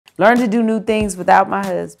Learn to do new things without my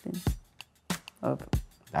husband. I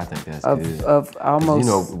think that's good. Of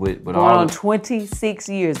almost with going all on 26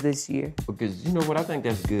 years this year. Because you know what? I think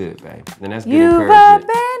that's good, babe. And that's good You've encouragement.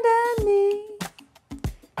 abandoned me.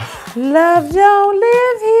 Love don't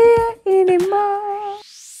live here anymore.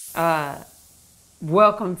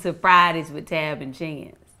 Welcome to Fridays with Tab and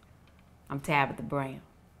Chance. I'm Tabitha Brown.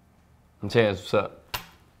 I'm Chance, what's up?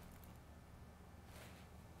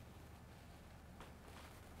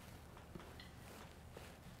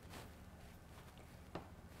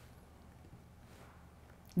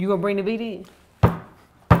 You gonna bring the beat in?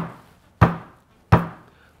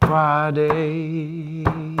 Fridays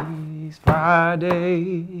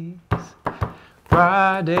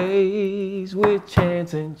with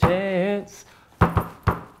Chance and Chance.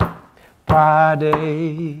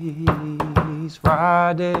 Fridays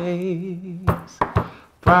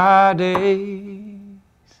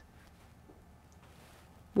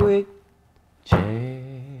with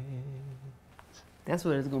Chance. That's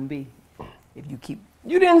what it's gonna be. If you keep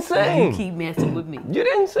You didn't sing. If you keep messing with me. You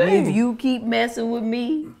didn't sing. If you keep messing with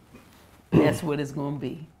me, that's what it's gonna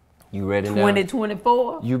be. You ready now?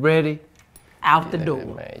 2024. You ready? Out the door.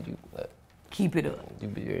 Man, Keep it up. you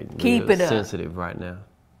be Keep real it up. sensitive right now.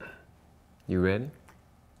 You ready?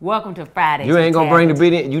 Welcome to Fridays. You ain't gonna bring the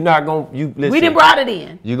beat in. You not gonna. You listen. We done brought it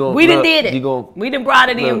in. You gonna. We done look, did it. You gonna. We done brought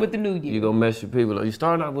it in look, with the new year. You gonna mess your people up. You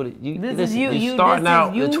starting out with it. This listen, is you. You starting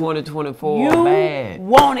out you, the 2024 you bad.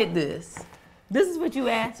 wanted this. This is what you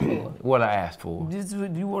asked for. What I asked for. This is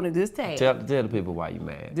what you wanted. This tag. Tell the people why you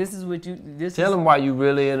mad. This is what you. Tell them why you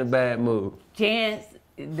really in a bad mood. Chance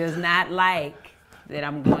does not like that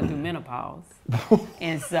I'm going through menopause,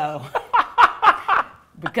 and so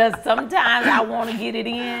because sometimes I want to get it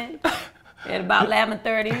in at about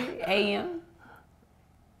 11:30 a.m.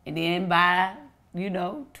 and then by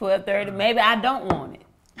 12:30 maybe I don't want it,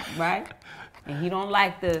 right? And he don't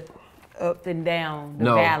like the up and down,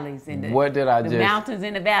 the valleys and the mountains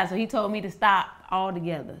and the valleys. So he told me to stop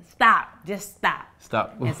altogether. Stop, just stop.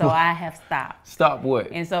 Stop. And so I have stopped. Stop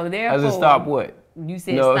what? And so therefore, I said stop what? You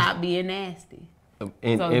said stop being nasty.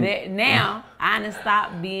 Now I done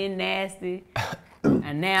stopped being nasty,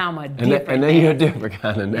 and now I'm a different. And then you're a different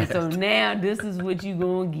kind of nasty. And so now this is what you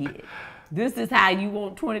gonna get. This is how you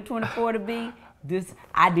want 2024 to be.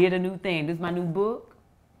 I did a new thing. This is my new book.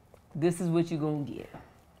 This is what you gonna get.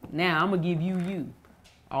 Now I'm gonna give you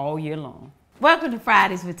all year long. Welcome to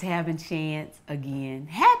Fridays with Tab and Chance again.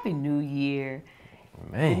 Happy New Year.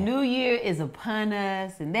 Man. The new year is upon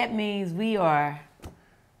us, and that means we are,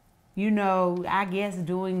 I guess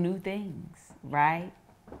doing new things, right?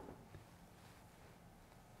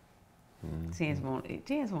 Chance want, he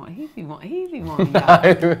be wanting y'all.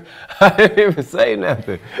 I didn't even say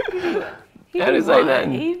nothing. I didn't say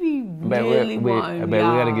nothing. He be really wanting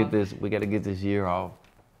y'all. We gotta get this year off.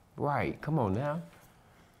 Right, come on now.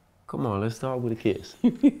 Come on, let's start with a kiss.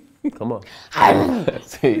 Come on.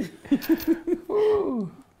 See.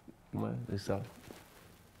 Woo. Come on, let's start.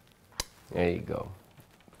 There you go.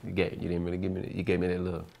 You didn't really give me you gave me that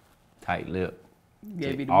little tight lip. I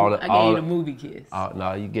gave you the movie kiss.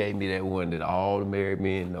 No, you gave me that one that all the married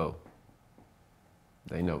men know.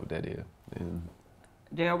 They know what that is.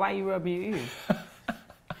 Gerald, why you rubbing your ear?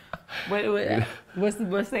 What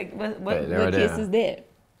kiss is that?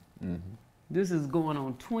 Mm-hmm. This is going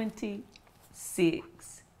on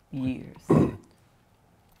 26 years.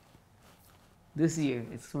 This year,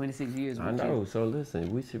 it's 26 years. I know. So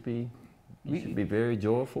listen, we should be very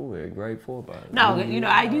joyful and grateful about it. No,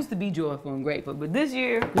 I used to be joyful and grateful, but this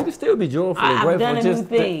year you can still be joyful and grateful. I've done a new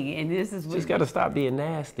thing, and this is what just gotta stop being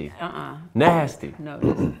nasty. Nasty. No,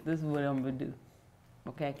 this is what I'm gonna do.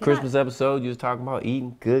 Okay. Christmas episode, you was talking about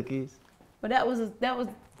eating cookies. But that was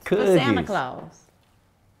for Santa Claus.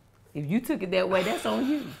 If you took it that way, that's on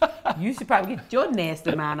you. You should probably get your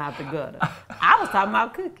nasty mind out the gutter. I was talking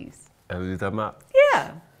about cookies. That's what you talking about?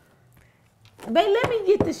 Yeah. Babe, let me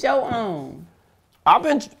get the show on.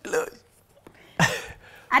 Look.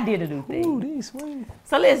 I did a new thing. Ooh, these swing.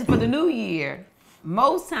 So listen, for the new year,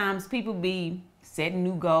 most times people be setting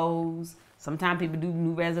new goals. Sometimes people do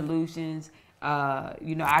new resolutions. I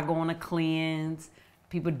go on a cleanse.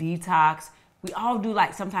 People detox. We all do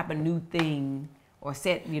like some type of new thing or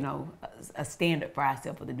set, a standard for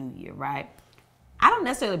ourselves for the new year, right? I don't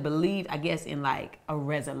necessarily believe, I guess, in like a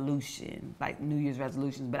resolution, like New Year's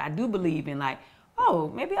resolutions, but I do believe in like,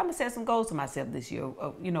 maybe I'm gonna set some goals for myself this year,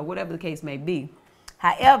 or, whatever the case may be.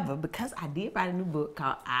 However, because I did write a new book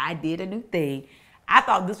called I Did a New Thing, I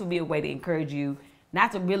thought this would be a way to encourage you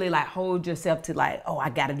not to really like hold yourself to like,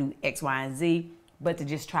 I gotta do X, Y, and Z, but to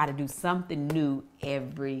just try to do something new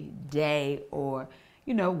every day or,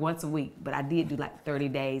 once a week. But I did do like 30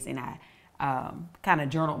 days, and I kind of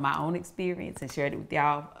journaled my own experience and shared it with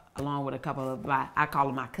y'all, along with a couple of I call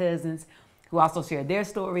them my cousins, who also shared their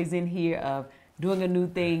stories in here of doing a new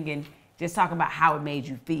thing and just talking about how it made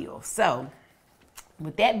you feel. So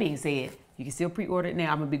with that being said, you can still pre-order it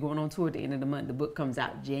now. I'm going to be going on tour at the end of the month. The book comes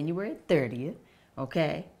out January 30th.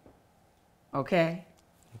 Okay? Okay?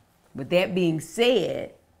 With that being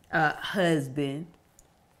said, husband,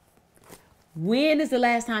 when is the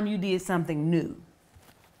last time you did something new?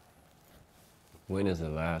 When is the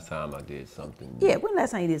last time I did something new? Yeah, when the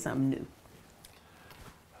last time you did something new?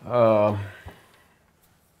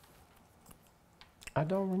 I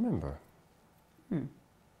don't remember.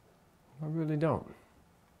 I really don't.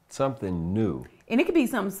 Something new. And it could be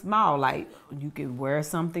something small, like you could wear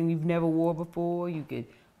something you've never wore before. You could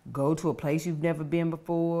go to a place you've never been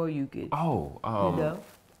before. You could. I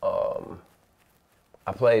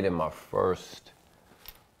played in my first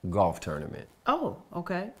golf tournament. Oh,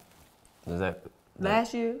 okay. Was that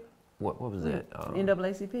last year? What was that?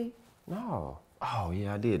 NAACP? No. Oh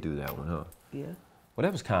yeah, I did do that one, huh? Yeah. Well,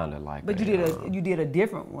 that was kind of like. But you did a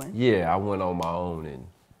different one. Yeah, I went on my own and.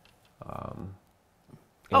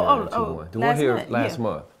 The one here last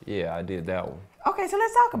month. Yeah, I did that one. Okay, so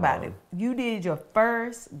let's talk about it. You did your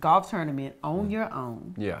first golf tournament on your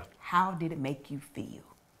own. Yeah. How did it make you feel?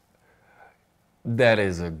 That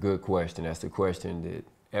is a good question. That's the question that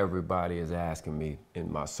everybody is asking me in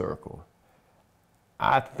my circle.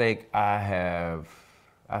 I think that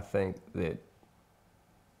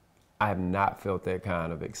I have not felt that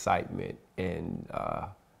kind of excitement and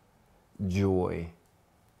joy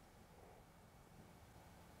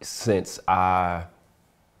since I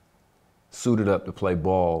suited up to play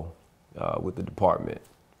ball with the department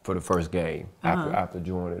for the first game after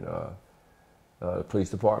joining the police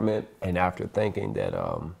department, and after thinking that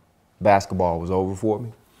basketball was over for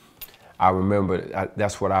me.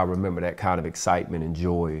 That's what I remember, that kind of excitement and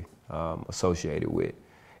joy associated with.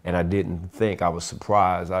 And I was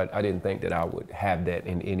surprised. I didn't think that I would have that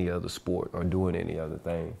in any other sport or doing any other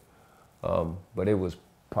thing. But it was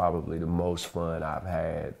probably the most fun I've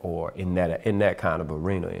had, or in that kind of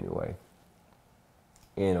arena anyway,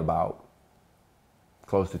 in about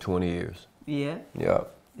close to 20 years. Yeah? Yeah.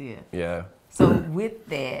 Yeah. Yeah. So with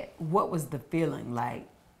that, what was the feeling like?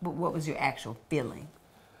 What was your actual feeling?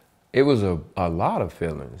 It was a lot of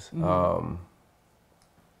feelings.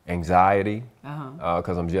 Anxiety,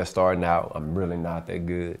 because I'm just starting out. I'm really not that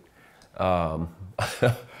good.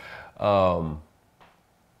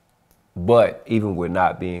 But even with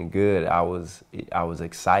not being good, I was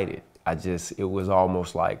excited. It was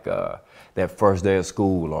almost like that first day of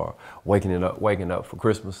school, or waking up for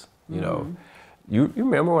Christmas. You know, you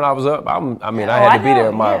remember when I was up? I had to be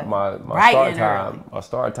there. My start time. My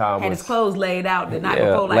start time had his clothes laid out the night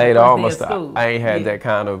before, like laid the out. first day of school. I ain't had that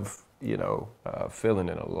kind of feeling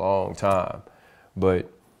in a long time,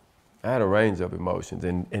 but I had a range of emotions,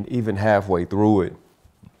 and even halfway through it,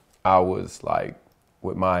 I was like,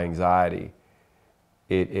 with my anxiety,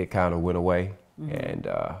 it kind of went away, and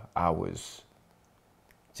I was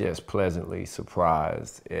just pleasantly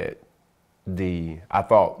surprised at I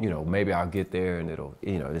thought, maybe I'll get there and it'll,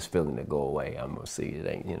 this feeling to go away. I'm gonna see it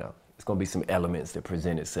ain't, it's gonna be some elements that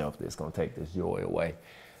present itself that's gonna take this joy away.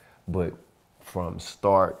 But from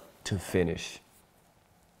start to finish,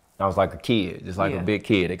 I was like a kid, just like a big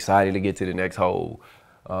kid, excited to get to the next hole.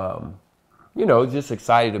 Just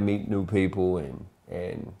excited to meet new people and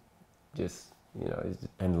just,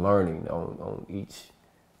 and learning on each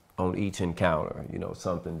encounter,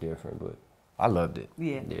 something different. But I loved it.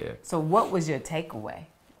 Yeah. Yeah. So what was your takeaway?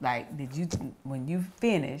 Like, when you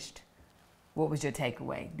finished, what was your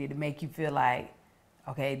takeaway? Did it make you feel like,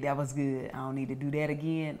 okay, that was good, I don't need to do that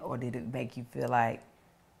again? Or did it make you feel like,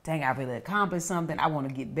 dang, I really accomplished something, I want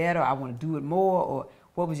to get better, I want to do it more? Or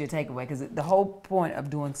what was your takeaway? Because the whole point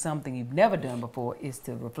of doing something you've never done before is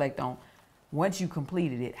to reflect on, once you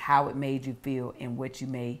completed it, how it made you feel and what you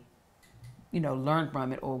may, learn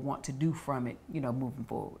from it or want to do from it, moving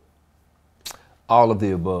forward. All of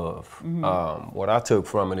the above. What I took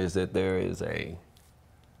from it is that there is if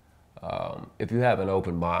you have an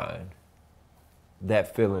open mind,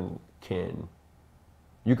 that feeling you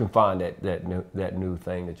can find that new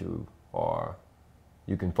thing that you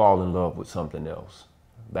can fall in love with something else.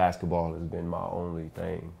 Basketball has been my only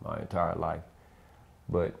thing my entire life,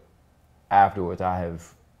 but afterwards I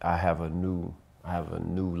have a new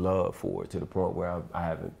love for it, to the point where I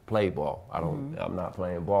haven't played ball. I'm not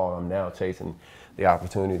playing ball. I'm now chasing the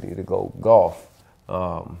opportunity to go golf.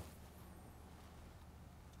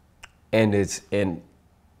 And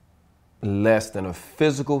less than a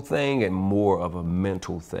physical thing and more of a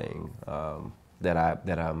mental thing that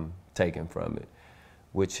I'm taking from it,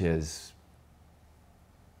 which has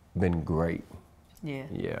been great. Yeah.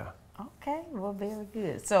 Yeah. Okay, well, very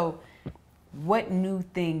good. So, what new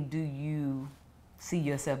thing do you see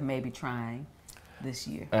yourself maybe trying this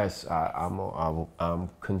year? I'm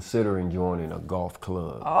considering joining a golf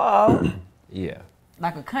club. Oh. Yeah.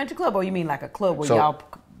 Like a country club, or you mean like a club where So- y'all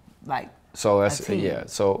like? So that's a team. yeah.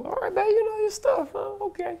 So all right, man, you know your stuff. Huh?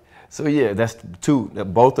 Okay. So yeah, that's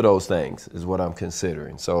both of those things is what I'm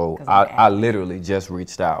considering. So 'Cause I literally just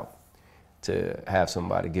reached out to have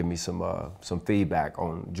somebody give me some feedback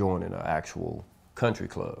on joining an actual country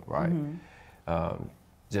club, right?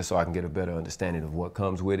 Just so I can get a better understanding of what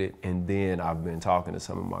comes with it. And then I've been talking to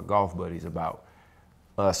some of my golf buddies about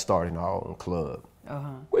us starting our own club.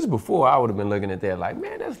 Which before I would have been looking at that like,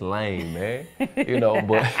 man, that's lame, man. You know,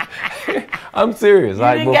 but I'm serious. You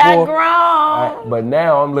like done before, got grown. but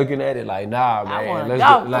now I'm looking at it like, nah, man. want a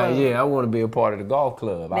golf like, club. yeah, I want to be a part of the golf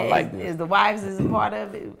club. I like this. Is the wives is a part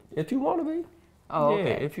of it? If you want to be. Oh, yeah,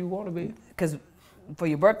 okay. if you want to be. Because for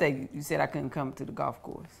your birthday, you said I couldn't come to the golf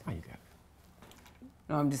course. Oh, you got it.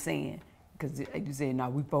 No, I'm just saying. Because you said, no,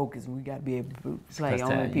 we focus and we got to be able to play. 'Cause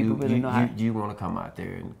Only Tad, people really know how. You want to come out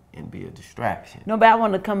there and be a distraction. No, but I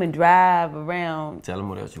want to come and drive around. Tell them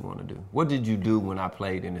what else you want to do. What did you do when I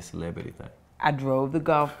played in the celebrity thing? I drove the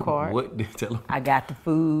golf cart. What did tell them? I got the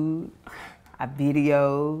food. I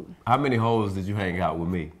videoed. How many holes did you hang out with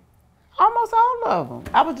me? Almost all of them.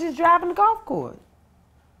 I was just driving the golf course.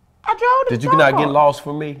 I drove the Did you golf not cart. get lost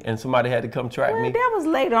from me and somebody had to come track Well, me? that was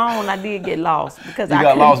later on. I did get lost because You I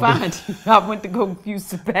got couldn't lost, find you. I went to go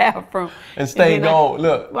use the bathroom And stay then gone.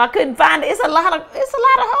 Look. Well, I couldn't find it. It's a lot of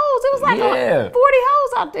holes. It was like Yeah. 40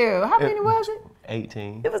 holes out there. How many was it?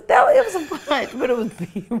 18. It was a bunch, but it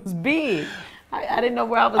was big. I didn't know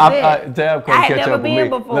where I was at. Tab I couldn't had catch never up with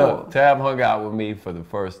been me. before. Look, Tab hung out with me for the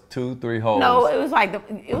first 2-3 holes. No, it was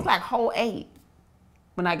like hole 8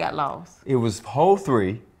 when I got lost. It was hole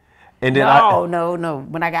 3. And then No.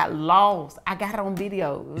 When I got lost, I got it on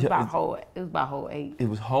video. It was Yeah, about hole 8. It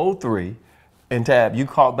was hole 3. And Tab, you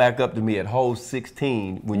caught back up to me at hole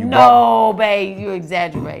 16 when you No, babe, you're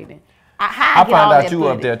exaggerating. I found out you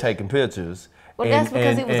were up there taking pictures. Well, and, that's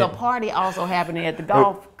because and, it was a party also happening at the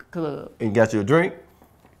golf club. And got you a drink?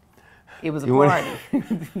 It was a You went-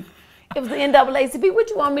 party. It was the NAACP. What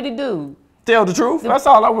you want me to do? Tell the truth. That's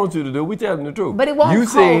all I want you to do. We telling the truth. But it wasn't you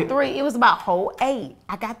hole said, 3. It was about hole 8.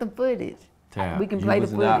 I got the footage. Tab, We can you play the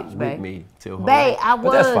was not footage, with babe. me till hole Babe, 8. I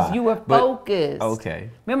But that's was. fine. You were But- focused. Okay.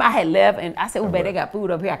 Remember, I had left and I said, "Oh, babe, Alright. they got food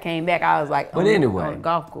up here." I came back. I was like, But on anyway, the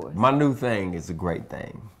golf course. my new thing is a great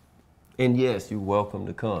thing. And yes, you're welcome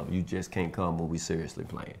to come. You just can't come when we seriously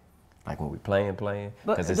playing. Like when we playing.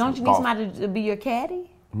 But 'cause it's don't you need golf. somebody to be your caddy?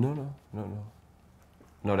 No,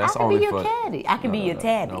 that's I can only be your for caddy. I can be your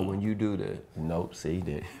caddy. No, when you do see,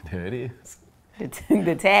 there it is.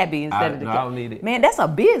 The tabby instead of the I don't need it. Man, that's a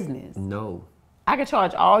business. No. I can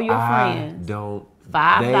charge all your friends. Don't.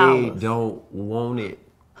 $5. They don't want it.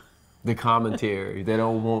 The commentary. They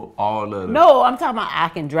don't want all of the. No, I'm talking about I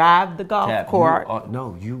can drive the golf Tab, cart.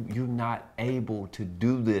 you're not able to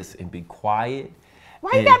do this and be quiet.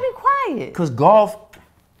 Why you gotta be quiet? Because golf.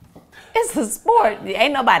 It's a sport.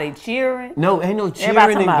 Ain't nobody cheering. No, ain't no cheering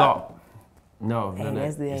Everybody in talking golf. No, Hey, no,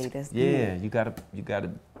 that's the- it's- hey, that's yeah. good. You gotta.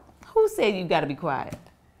 Who said you gotta be quiet?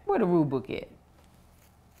 Where the rule book at?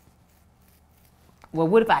 Well,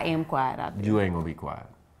 what if I am quiet out there? You ain't gonna be quiet.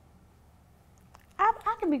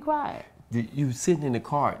 I can be quiet. You sitting in the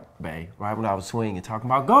cart, babe, right when I was swinging, talking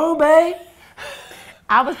about go, babe.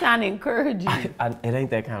 I was trying to encourage you. It ain't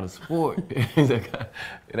that kind of sport. It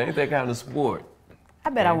ain't that kind of sport. I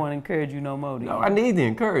bet I won't encourage you no more. No, I need the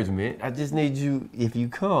encouragement. I just need you. If you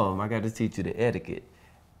come, I got to teach you the etiquette.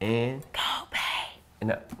 And Go,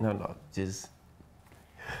 babe. no, just.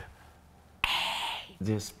 I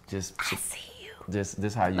see you.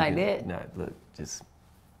 This how you Like do that? it. Nah, look, just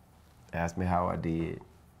ask me how I did,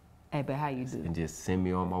 Hey, but how you do? and just send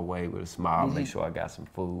me on my way with a smile. Did Make you- sure I got some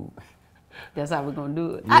food. That's how we're gonna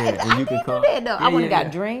do it. Yeah, I and you did can do come. that though. I Yeah, went and yeah, got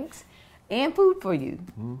yeah. drinks and food for you.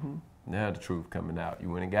 Now the truth coming out. You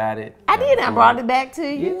went and got it. I got did. the I food. brought it back to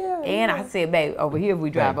you. Yeah, And I said, babe, over here, if we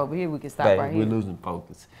drive Babe, over here, we can stop Babe, right we're here. losing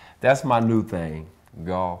focus. That's my new thing.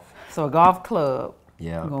 Golf. So a golf club.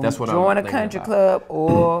 Yeah, You're gonna that's what I'm join a thinking country about. club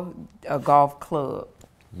or a golf club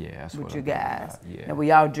Yeah, that's with what your I'm thinking guys. about. Yeah. Now, will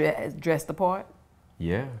y'all dressed the part?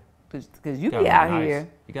 Yeah. Because you gotta be look out nice. here.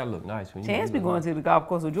 You gotta look nice when you. Chance be going to the golf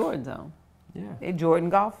course with Jordans on. Yeah. They Jordan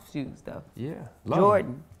golf shoes though. Yeah.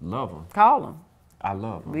 Jordan. Love them. Call them. I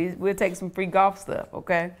love them. We'll take some free golf stuff,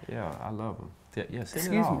 okay? Yeah, I love them. Yeah, send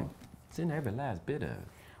Excuse it all. me. It's in every last bit of it.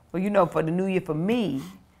 Well, you know, for the new year for me,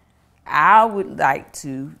 I would like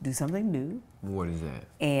to do something new. What is that?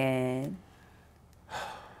 And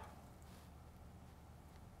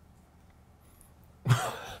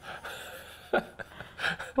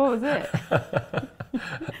what was that?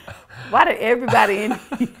 Why did everybody in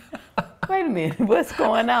here? Wait a minute, what's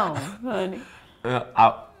going on, honey?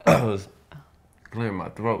 I was clearing my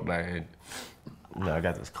throat back here. You know, I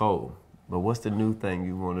got this cold. But what's the new thing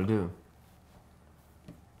you want to do?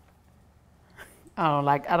 I don't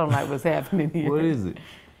like what's happening here. What is it?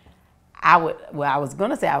 I was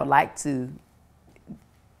gonna say I would like to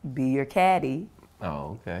be your caddy.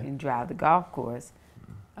 Oh, okay. And drive the golf course,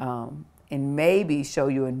 and maybe show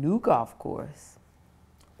you a new golf course.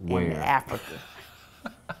 Where? In Africa.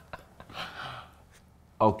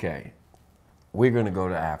 Okay, we're gonna go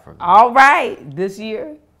to Africa. All right, this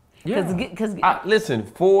year. Yeah. Cause listen,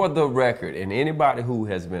 for the record, and anybody who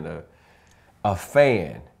has been a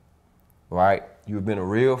fan, right? You've been a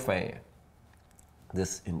real fan.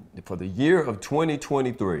 For the year of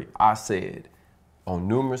 2023, I said on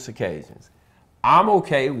numerous occasions, I'm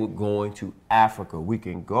okay with going to Africa. We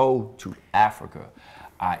can go to Africa.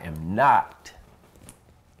 I am not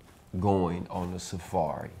going on a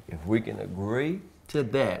safari. If we can agree to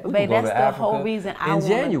that, we can go to Africa. That's the whole reason I want to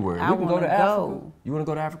go. In January, we can go to Africa. You want to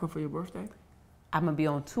go to Africa for your birthday? I'm gonna be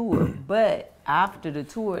on tour, but after the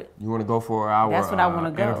tour, you want to go for our that's when I want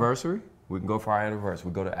to go. Anniversary? We can go for our anniversary.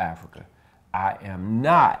 We go to Africa. I am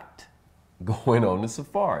not going on the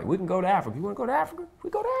safari. We can go to Africa. You want to go to Africa? We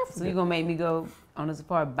go to Africa. So you're gonna make me go on the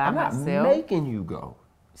safari by myself? I'm not making you go.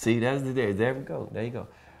 See, that's the day. There we go. There you go.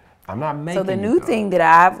 I'm not making you go. So the new thing that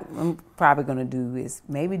I'm probably gonna do is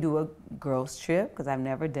maybe do a girls trip, because I've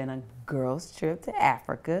never done a girls trip to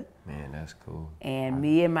Africa. Man, that's cool. And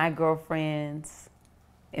me and my girlfriends,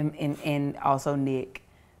 and also Nick,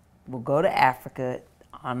 will go to Africa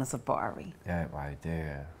on a safari. That right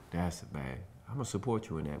there, that's bad. I'm gonna support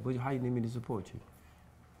you in that. But how you need me to support you?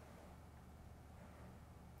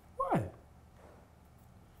 What?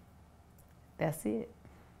 That's it.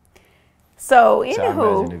 So, anywho. So I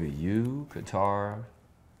imagine it'd be you, Qatar,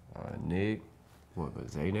 Nick, what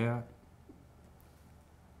was Zaynab?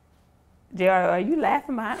 JR, are you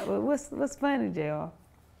laughing behind? What's funny, JR?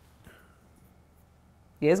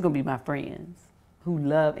 Yeah, it's gonna be my friends who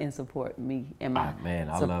love and support me and my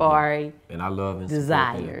safari and I love and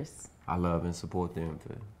desires. I love and support them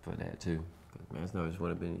for that too. Man, that's not just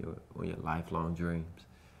one of your lifelong dreams.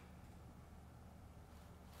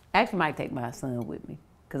 I actually might take my son with me,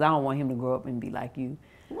 because I don't want him to grow up and be like you.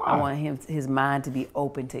 Why? I want his mind to be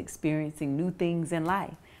open to experiencing new things in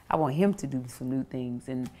life. I want him to do some new things,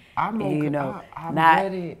 and I'm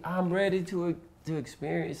ready to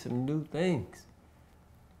experience some new things.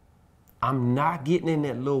 I'm not getting in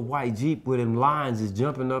that little white Jeep where them lions is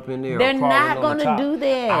jumping up in there. They're not gonna do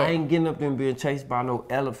that. I ain't getting up there and being chased by no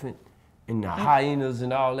elephant and the hyenas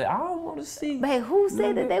and all that. I don't want to see. Babe, who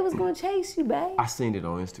said that they was gonna chase you, babe? I seen it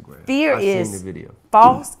on Instagram. Fear I seen the video.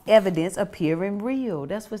 False evidence appearing real.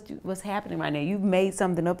 That's what's happening right now. You've made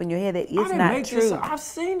something up in your head that is not true. I've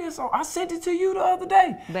seen this. I sent it to you the other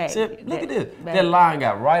day. Babe, said, look at this. Babe. That lion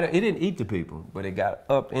got right up. It didn't eat the people, but it got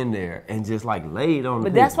up in there and just like laid on the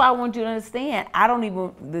people. But that's why I want you to understand.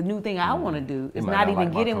 The new thing I want to do is not even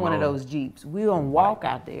get in one of those Jeeps. We're gonna walk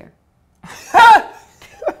out there.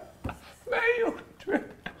 Man,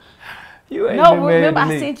 you ain't been remember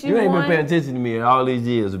I sent you ain't been paying attention to me in all these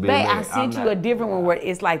years. Babe, I sent you a different one where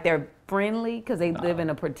it's like they're friendly because they live in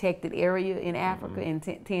a protected area in Africa, in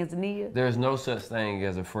Tanzania. There's no such thing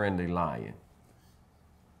as a friendly lion.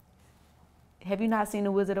 Have you not seen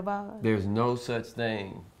The Wizard of Oz? There's no such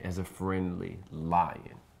thing as a friendly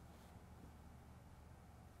lion.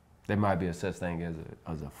 There might be a such thing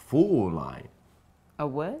as a fool lion. A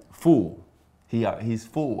what? Fool. He's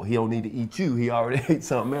full. He don't need to eat you. He already ate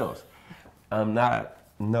something else. I'm not.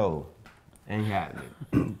 No, ain't happening.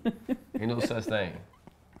 Ain't no such thing.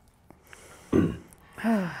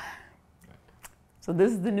 So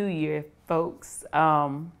this is the new year, folks.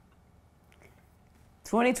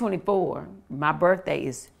 2024. My birthday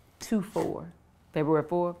is 2/4. February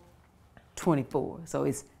 4th, 24. So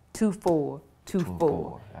it's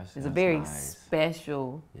 2/4/24. It's a very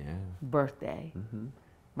special birthday,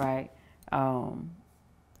 right?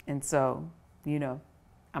 And so,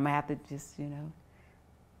 I'm gonna have to just,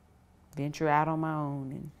 venture out on my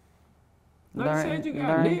own and learn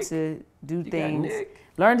to do things.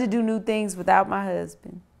 Learn to do new things without my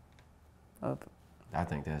husband. I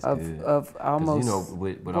think that's good. Of almost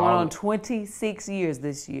with going on 26 years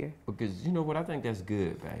this year. Because you know what, I think that's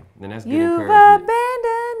good, babe. And that's good You've encouragement.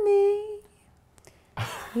 abandoned me.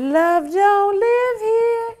 Love don't live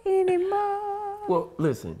here anymore. Well,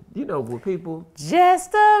 listen, you know, with people,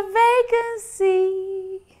 Just a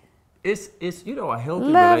vacancy. it's you know, a healthy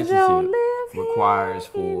Love don't relationship live requires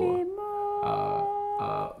here for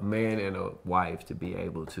anymore. a man and a wife to be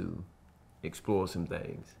able to explore some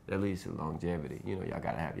things, at least in longevity. You know, y'all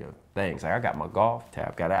gotta have your things. Like I got my golf,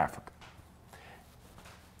 Tab got Africa.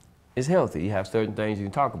 It's healthy. You have certain things you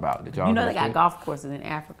can talk about. That y'all You know they got understand. golf courses in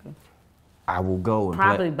Africa. I will go and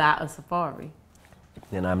Probably play. by a safari.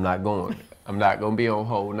 Then I'm not going. I'm not gonna be on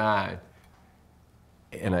hole 9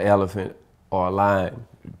 and an elephant or a lion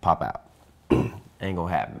pop out. Ain't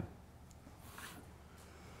gonna happen.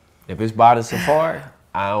 If it's by the safari,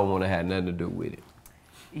 I don't wanna have nothing to do with it.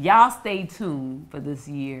 Y'all stay tuned for this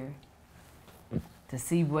year to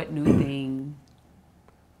see what new thing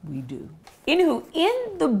we do. Anywho,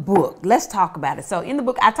 in the book, let's talk about it. So in the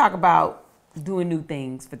book, I talk about doing new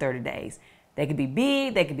things for 30 days. They could be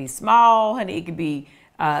big, they could be small, honey. It could be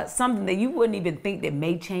something that you wouldn't even think that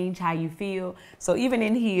may change how you feel. So even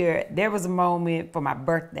in here, there was a moment for my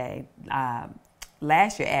birthday,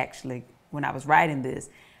 last year actually, when I was writing this,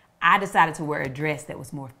 I decided to wear a dress that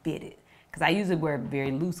was more fitted because I usually wear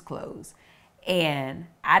very loose clothes. And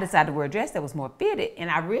I decided to wear a dress that was more fitted.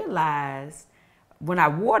 And I realized when I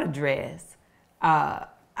wore the dress,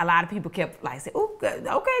 a lot of people kept like saying, "Oh, okay,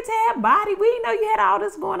 Tab, body, we didn't know you had all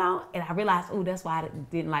this going on." And I realized, oh, that's why I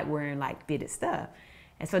didn't like wearing like fitted stuff.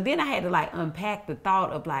 And so then I had to like unpack the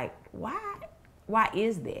thought of like, why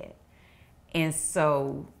is that? And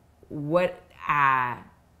so what I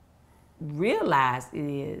realized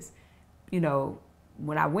is, you know,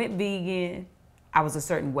 when I went vegan, I was a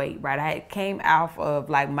certain weight, right? I came out of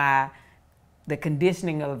like the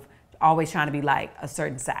conditioning of always trying to be like a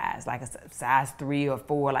certain size, like a size 3 or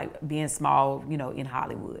 4, like being small, you know, in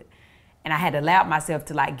Hollywood. And I had to allow myself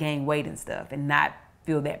to like gain weight and stuff and not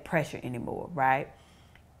feel that pressure anymore, right?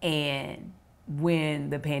 And when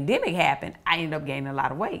the pandemic happened, I ended up gaining a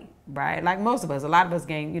lot of weight, right? Like most of us, a lot of us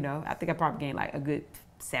gained, you know, I think I probably gained like a good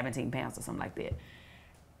 17 pounds or something like that.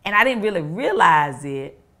 And I didn't really realize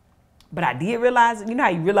it, but I did realize it. You know how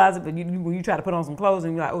you realize it, but when you try to put on some clothes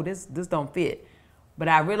and you're like, oh, this don't fit. But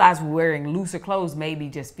I realized wearing looser clothes made me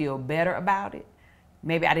just feel better about it.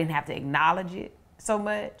 Maybe I didn't have to acknowledge it so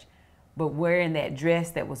much, but wearing that dress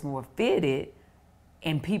that was more fitted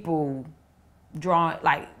and people drawing,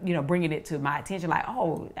 like, you know, bringing it to my attention, like,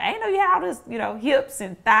 oh, I didn't know you had all this, you know, hips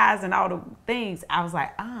and thighs and all the things. I was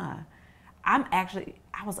like, I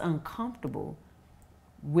was uncomfortable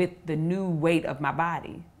with the new weight of my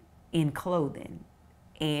body in clothing.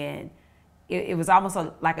 And it was almost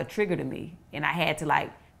like a trigger to me. And I had to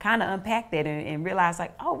like kind of unpack that and realize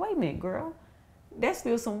like, oh, wait a minute, girl, there's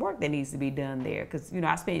still some work that needs to be done there. Cause you know,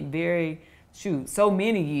 I spent so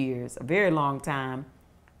many years, a very long time,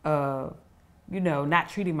 you know, not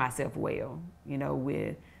treating myself well, you know,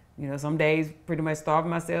 with, you know, some days pretty much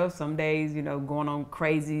starving myself, some days, you know, going on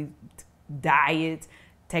crazy diets,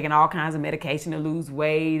 taking all kinds of medication to lose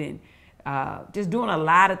weight, and just doing a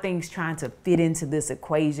lot of things trying to fit into this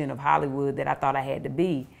equation of Hollywood that I thought I had to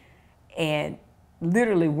be. And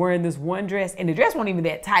literally wearing this one dress, and the dress wasn't even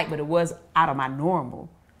that tight, but it was out of my normal.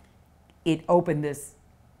 It opened this,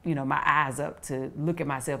 you know, my eyes up to look at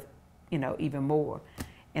myself, you know, even more.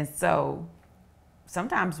 And so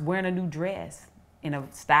sometimes wearing a new dress in a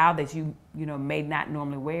style that you know, may not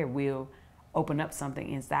normally wear will open up something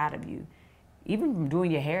inside of you. Even from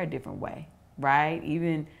doing your hair a different way, right?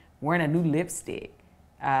 Even wearing a new lipstick,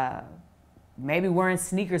 maybe wearing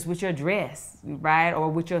sneakers with your dress, right? Or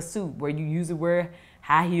with your suit, where you usually wear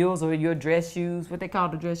high heels or your dress shoes, what they call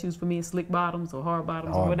the dress shoes for me, slick bottoms or hard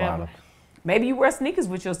bottoms or whatever. Bottom. Maybe you wear sneakers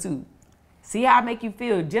with your suit. See how it make you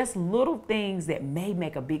feel. Just little things that may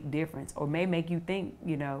make a big difference or may make you think,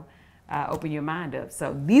 you know, open your mind up.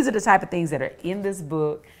 So these are the type of things that are in this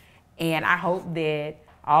book. And I hope that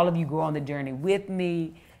all of you go on the journey with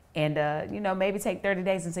me. And, you know, maybe take 30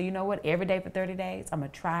 days and say, you know what, every day for 30 days, I'm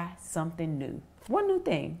going to try something new. One new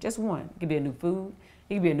thing, just one. It could be a new food.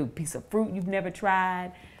 It could be a new piece of fruit you've never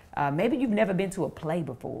tried. Maybe you've never been to a play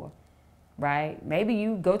before, right? Maybe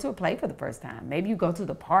you go to a play for the first time. Maybe you go to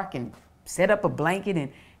the park and set up a blanket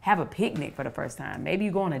and have a picnic for the first time. Maybe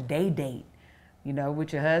you go on a day date, you know,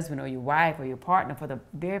 with your husband or your wife or your partner for the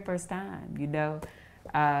very first time, you know.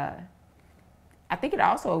 I think it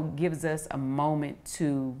also gives us a moment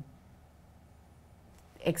to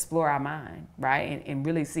explore our mind, right? And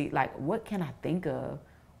really see, like, what can I think of?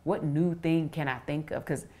 What new thing can I think of?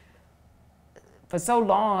 Because for so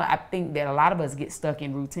long, I think that a lot of us get stuck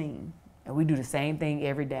in routine. And we do the same thing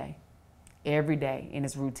every day, and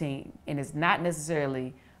it's routine. And it's not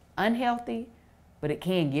necessarily unhealthy, but it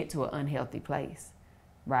can get to an unhealthy place,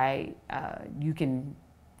 right? You can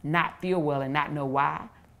not feel well and not know why.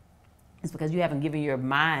 It's because you haven't given your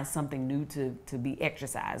mind something new to be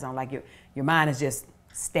exercised on. Like your mind is just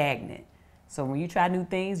stagnant. So when you try new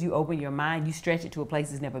things, you open your mind, you stretch it to a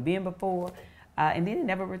place it's never been before, and then it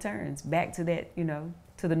never returns back to that,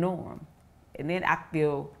 to the norm. And then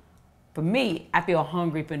for me, I feel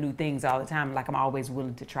hungry for new things all the time, like I'm always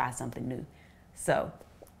willing to try something new. So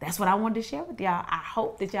that's what I wanted to share with y'all. I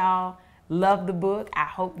hope that y'all love the book. I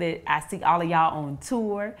hope that I see all of y'all on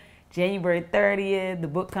tour. January 30th, the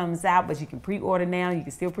book comes out, but you can pre-order now. You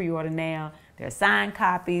can still pre-order now. There are signed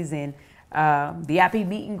copies and VIP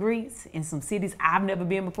meet and greets in some cities I've never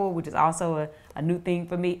been before, which is also a new thing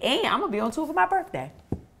for me. And I'm going to be on tour for my birthday.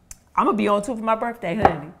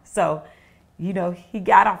 Honey. So, he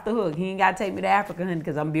got off the hook. He ain't got to take me to Africa, honey,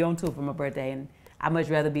 because I'm going to be on tour for my birthday. And I'd much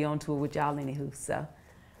rather be on tour with y'all anywho. So,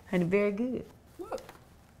 honey, very good.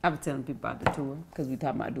 I was telling people about the tour because we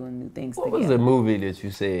talking about doing new things together. What was the movie that you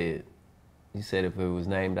said? You said if it was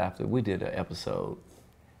named after, we did an episode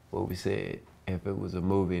where we said if it was a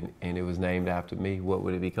movie and it was named after me, what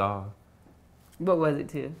would it be called? What was it,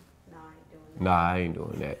 Tim? I ain't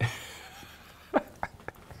doing that.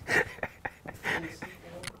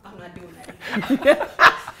 I'm not doing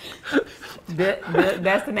that.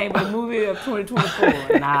 That's the name of the movie of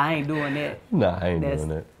 2024. Nah, I ain't doing that. I ain't doing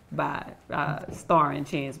that. By starring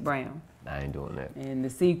Chance Brown. I ain't doing that. And the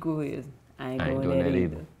sequel is I ain't doing that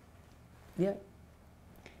either. Yep.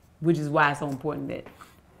 Which is why it's so important that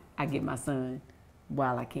I get my son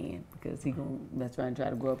while I can, because that's trying to try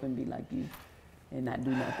to grow up and be like you and not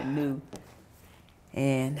do nothing new.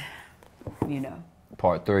 And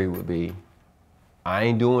Part 3 would be I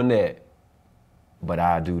ain't doing that, but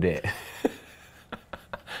I do that.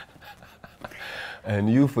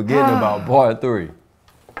 And you forgetting about part 3.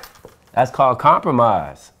 That's called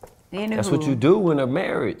compromise. Anywho. That's what you do in a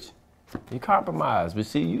marriage. You compromise. But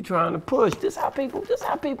see, you trying to push. This how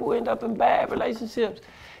people end up in bad relationships.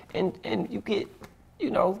 And you get,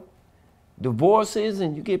 divorces,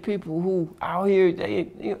 and you get people who out here,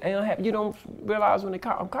 you don't realize when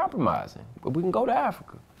I'm compromising. But we can go to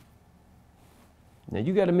Africa. Now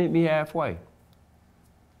you gotta meet me halfway.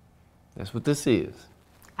 That's what this is.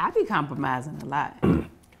 I be compromising a lot.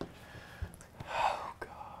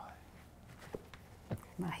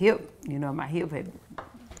 My hip, my hip had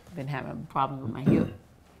been having problems with my hip.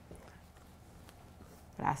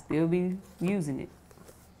 But I still be using it.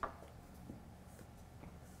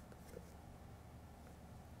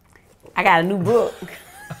 I got a new book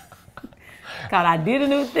called I Did a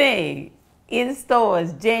New Thing. In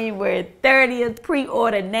stores January 30th.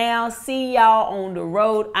 Pre-order now. See y'all on the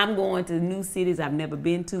road. I'm going to new cities I've never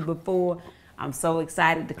been to before. I'm so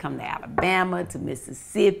excited to come to Alabama, to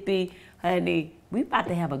Mississippi. Honey, we about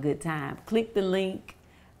to have a good time. Click the link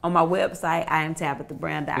on my website,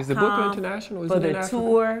 IamTabithaBrown.com. Is the book international? For the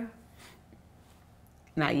tour.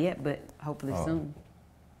 Not yet, but hopefully soon.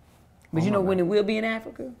 But you know when it will be in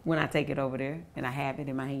Africa? When I take it over there and I have it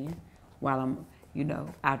in my hand while I'm,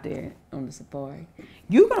 out there on the safari.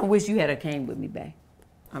 You're going to wish you had came with me back.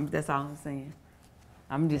 That's all I'm saying.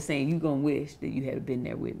 I'm just saying you're going to wish that you had been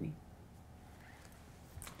there with me.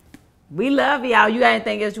 We love y'all. You got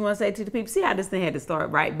anything else you want to say to the people? See how this thing had to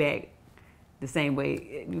start right back the same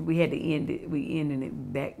way. We had to end it. We ended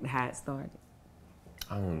it back how it started.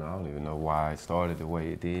 I don't know. I don't even know why it started the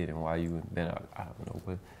way it did and why you been out. I don't know.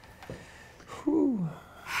 But, whew.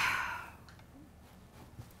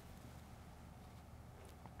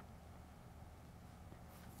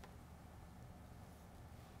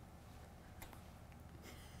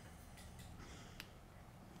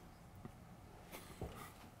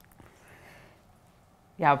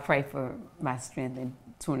 Y'all pray for my strength in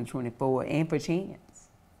 2024 and for Chance.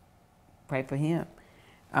 Pray for him.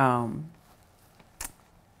 You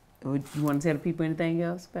want to tell the people anything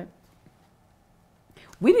else?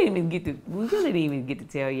 We really didn't even get to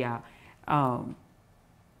tell y'all.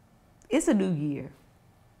 It's a new year.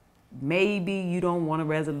 Maybe you don't want a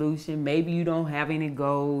resolution. Maybe you don't have any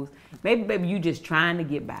goals. Maybe you just trying to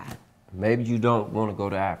get by. Maybe you don't want to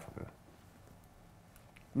go to Africa.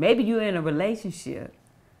 Maybe you're in a relationship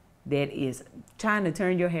that is trying to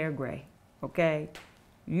turn your hair gray, okay?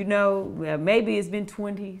 Maybe it's been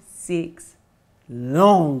 26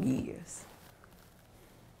 long years.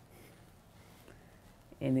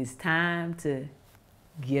 And it's time to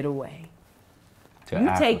get away.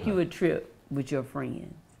 Take you a trip with your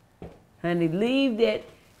friends. Honey, leave that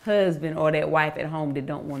husband or that wife at home that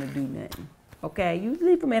don't want to do nothing, okay? You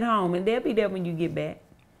leave them at home and they'll be there when you get back.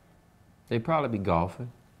 They probably be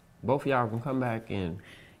golfing. Both of y'all can come back in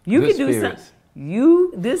You good can do spirits.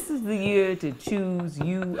 This is the year to choose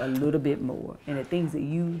you a little bit more and the things that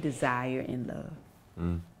you desire and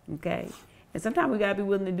love. Okay? And sometimes we gotta be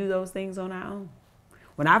willing to do those things on our own.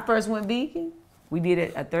 When I first went vegan, we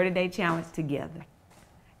did a 30-day challenge together.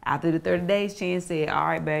 After the 30 days, Chan said, all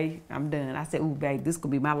right, babe, I'm done. I said, ooh, babe, this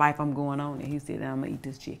could be my life I'm going on. And he said, I'm gonna eat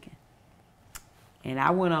this chicken. And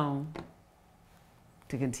I went on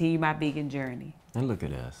to continue my vegan journey. And look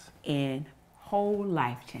at us. And whole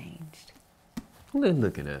life changed.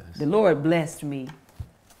 Look at us. The Lord blessed me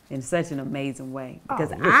in such an amazing way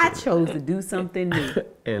because I chose to do something new.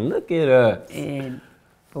 And look at us. And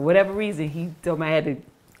for whatever reason, he told me I had to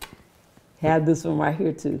have this one right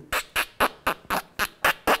here too.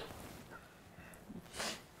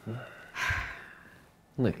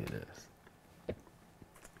 Look at us.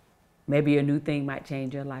 Maybe a new thing might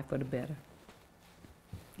change your life for the better.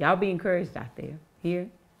 Y'all be encouraged out there. Here,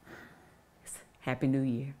 Happy New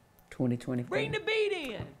Year, 2024. Bring the beat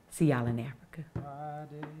in. See y'all in Africa.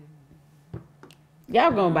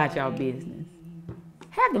 Y'all going about y'all business.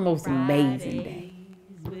 Have the most amazing day.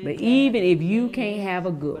 But even if you can't have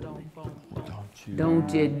a good one,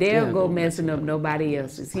 don't you dare go messing up nobody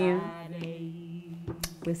else's. Here.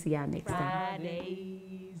 We'll see y'all next time.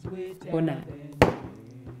 Or not.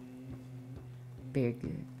 Very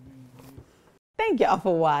good. Thank y'all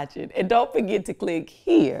for watching. And don't forget to click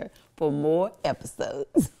here for more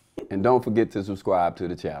episodes. And don't forget to subscribe to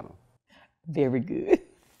the channel. Very good.